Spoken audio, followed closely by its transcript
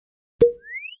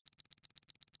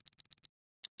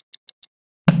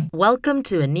Welcome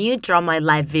to a new Draw My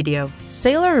Life video.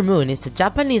 Sailor Moon is a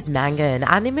Japanese manga and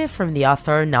anime from the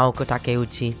author Naoko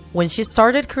Takeuchi. When she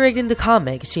started creating the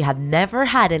comic, she had never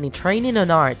had any training on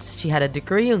arts, she had a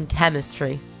degree on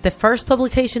chemistry. The first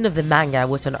publication of the manga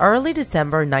was on early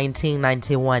December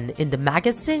 1991 in the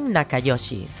magazine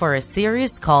Nakayoshi for a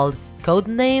series called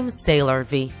Codename Sailor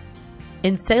V.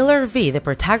 In Sailor V, the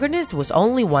protagonist was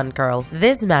only one girl.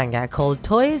 This manga called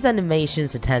Toei's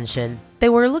Animation's attention. They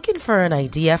were looking for an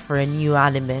idea for a new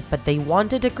anime, but they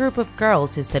wanted a group of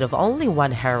girls instead of only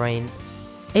one heroine.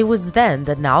 It was then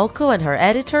that Naoko and her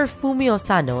editor Fumio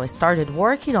Sano started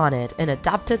working on it and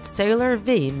adapted Sailor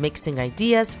V, mixing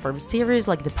ideas from series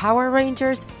like the Power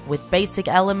Rangers with basic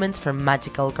elements from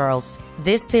Magical Girls.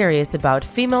 This series is about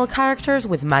female characters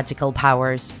with magical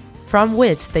powers, from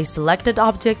which they selected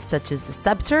objects such as the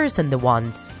scepters and the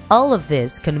wands. All of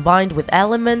this combined with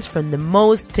elements from the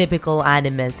most typical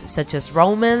animes such as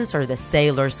romance or the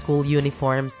sailor school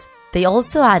uniforms. They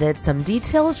also added some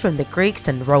details from the Greeks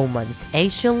and Romans,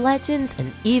 Asian legends,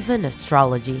 and even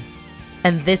astrology.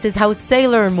 And this is how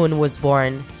Sailor Moon was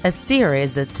born, a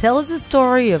series that tells the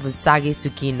story of Usagi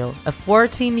Tsukino, a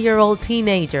 14-year-old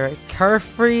teenager,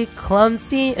 carefree,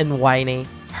 clumsy, and whiny.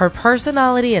 Her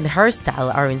personality and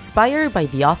hairstyle are inspired by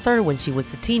the author when she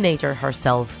was a teenager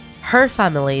herself. Her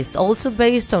family is also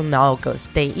based on Naoko's,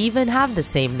 they even have the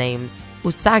same names.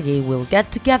 Usagi will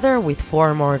get together with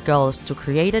 4 more girls to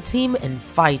create a team and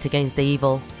fight against the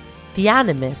evil. The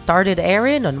anime started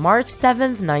airing on March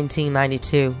 7,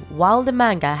 1992, while the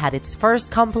manga had its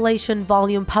first compilation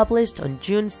volume published on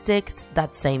June 6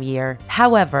 that same year.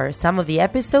 However, some of the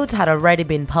episodes had already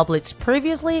been published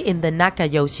previously in the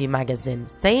Nakayoshi magazine,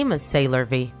 same as Sailor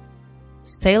V.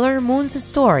 Sailor Moon's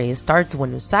story starts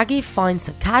when Usagi finds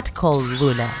a cat called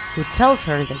Luna, who tells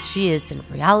her that she is in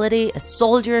reality a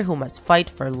soldier who must fight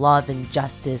for love and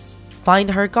justice, find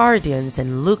her guardians,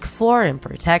 and look for and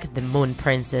protect the Moon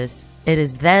Princess. It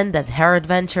is then that her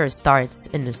adventure starts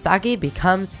and Usagi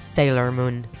becomes Sailor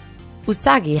Moon.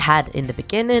 Usagi had in the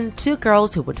beginning 2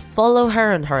 girls who would follow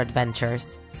her on her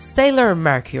adventures. Sailor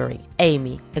Mercury,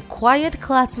 Amy, a quiet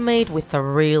classmate with a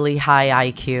really high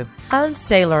IQ, and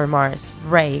Sailor Mars,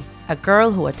 Ray, a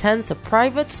girl who attends a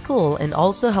private school and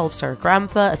also helps her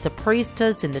grandpa as a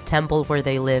priestess in the temple where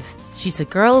they live. She's a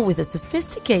girl with a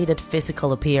sophisticated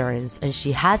physical appearance and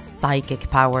she has psychic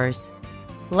powers.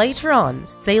 Later on,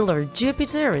 Sailor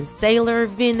Jupiter and Sailor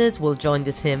Venus will join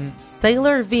the team.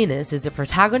 Sailor Venus is the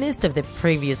protagonist of the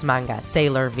previous manga,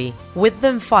 Sailor V. With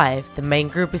them 5, the main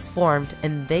group is formed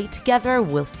and they together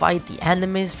will fight the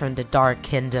enemies from the Dark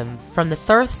Kingdom. From the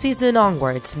 3rd season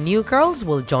onwards, new girls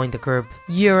will join the group.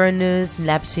 Uranus,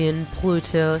 Neptune,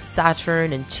 Pluto,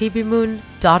 Saturn, and Chibi Moon,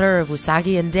 daughter of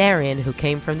Usagi and Darien who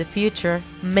came from the future,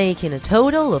 making a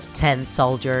total of 10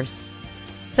 soldiers.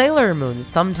 Sailor Moon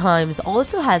sometimes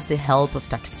also has the help of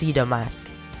Tuxedo Mask,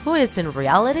 who is in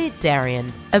reality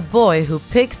Darien, a boy who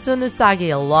picks on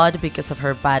Usagi a lot because of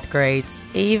her bad grades,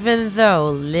 even though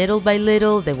little by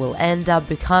little they will end up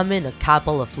becoming a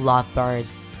couple of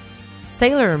lovebirds.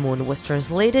 Sailor Moon was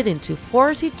translated into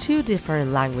 42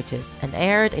 different languages and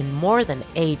aired in more than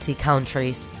 80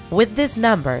 countries. With these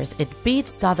numbers, it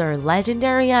beats other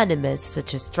legendary animes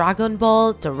such as Dragon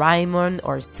Ball, Doraemon,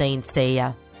 or Saint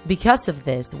Seiya. Because of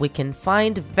this, we can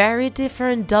find very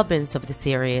different dubbings of the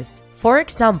series. For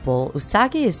example,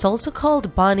 Usagi is also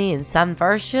called Bunny in some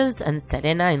versions and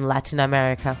Serena in Latin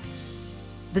America.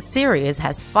 The series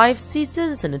has 5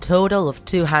 seasons and a total of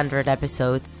 200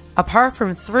 episodes. Apart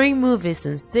from 3 movies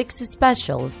and 6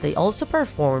 specials, they also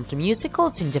performed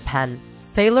musicals in Japan.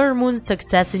 Sailor Moon's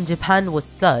success in Japan was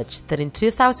such that in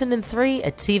 2003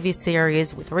 a TV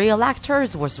series with real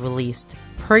actors was released,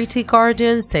 Pretty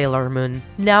Guardian Sailor Moon.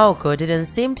 Naoko didn't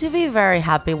seem to be very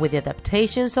happy with the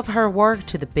adaptations of her work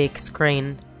to the big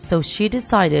screen, so she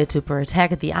decided to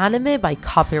protect the anime by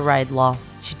copyright law.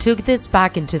 She took this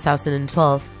back in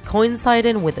 2012,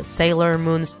 coinciding with the Sailor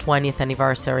Moon's 20th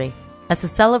anniversary. As a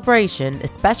celebration,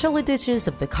 special editions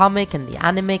of the comic and the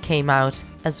anime came out,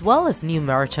 as well as new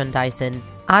merchandising,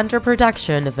 and a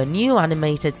production of a new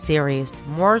animated series,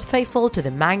 more faithful to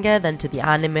the manga than to the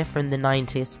anime from the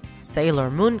 90s, Sailor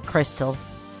Moon Crystal.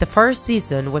 The first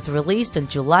season was released on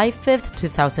July 5,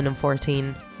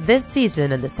 2014. This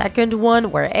season and the second one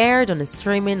were aired on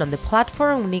streaming on the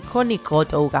platform Nico Nico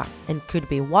Douga and could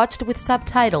be watched with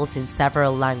subtitles in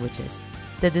several languages.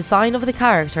 The design of the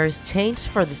characters changed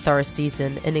for the 3rd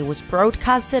season and it was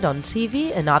broadcasted on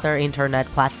TV and other internet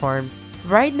platforms.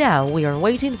 Right now, we are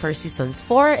waiting for seasons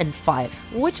 4 and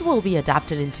 5, which will be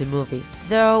adapted into movies,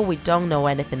 though we don't know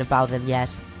anything about them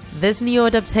yet. This new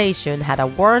adaptation had a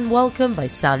warm welcome by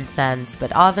some fans,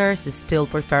 but others still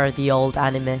prefer the old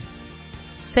anime.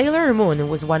 Sailor Moon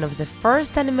was one of the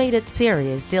first animated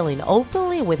series dealing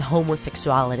openly with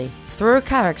homosexuality, through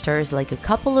characters like a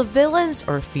couple of villains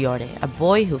or Fiore, a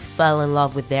boy who fell in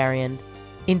love with Darien.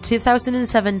 In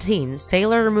 2017,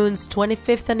 Sailor Moon's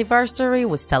 25th anniversary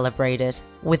was celebrated.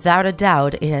 Without a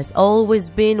doubt, it has always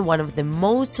been one of the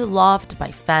most loved by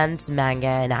fans, manga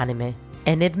and anime.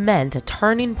 And it meant a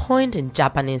turning point in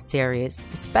Japanese series,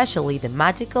 especially the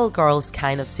magical girls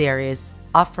kind of series,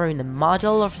 offering a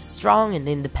model of strong and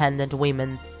independent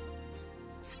women.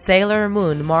 Sailor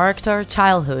Moon marked our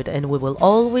childhood, and we will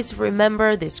always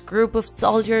remember this group of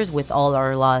soldiers with all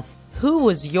our love. Who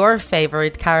was your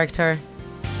favorite character?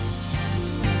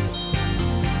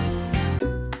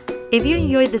 If you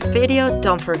enjoyed this video,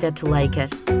 don't forget to like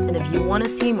it. And if you want to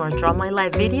see more Draw My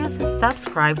Life videos,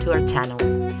 subscribe to our channel.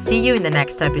 See you in the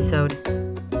next episode.